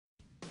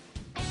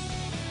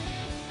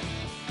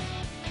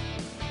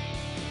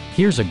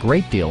Here's a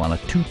great deal on a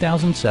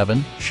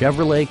 2007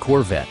 Chevrolet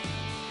Corvette.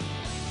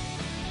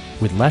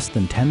 With less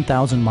than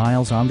 10,000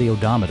 miles on the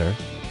odometer,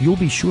 you'll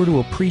be sure to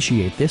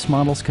appreciate this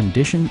model's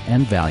condition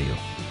and value.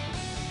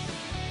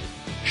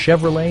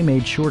 Chevrolet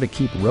made sure to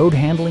keep road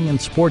handling and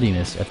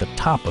sportiness at the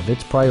top of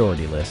its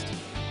priority list.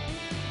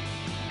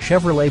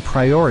 Chevrolet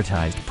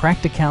prioritized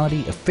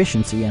practicality,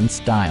 efficiency, and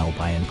style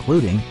by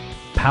including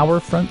power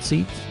front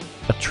seats,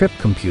 a trip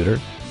computer,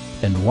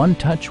 and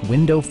one-touch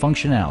window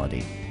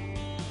functionality.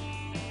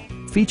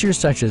 Features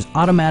such as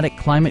automatic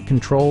climate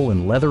control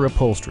and leather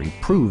upholstery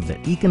prove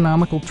that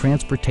economical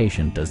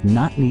transportation does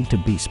not need to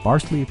be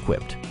sparsely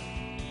equipped.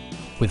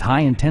 With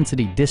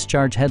high-intensity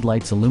discharge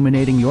headlights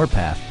illuminating your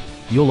path,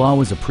 you'll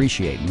always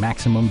appreciate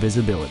maximum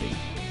visibility.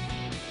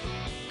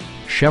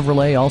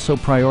 Chevrolet also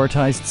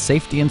prioritized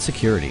safety and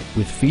security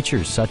with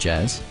features such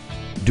as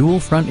dual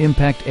front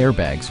impact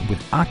airbags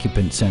with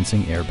occupant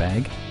sensing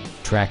airbag,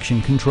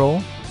 traction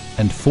control,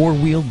 and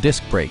four-wheel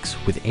disc brakes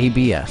with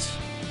ABS.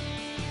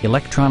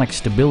 Electronic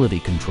stability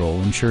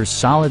control ensures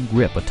solid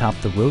grip atop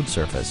the road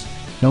surface,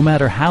 no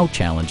matter how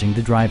challenging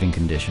the driving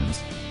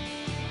conditions.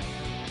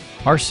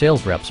 Our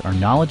sales reps are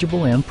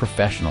knowledgeable and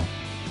professional.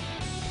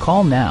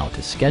 Call now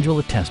to schedule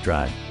a test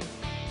drive.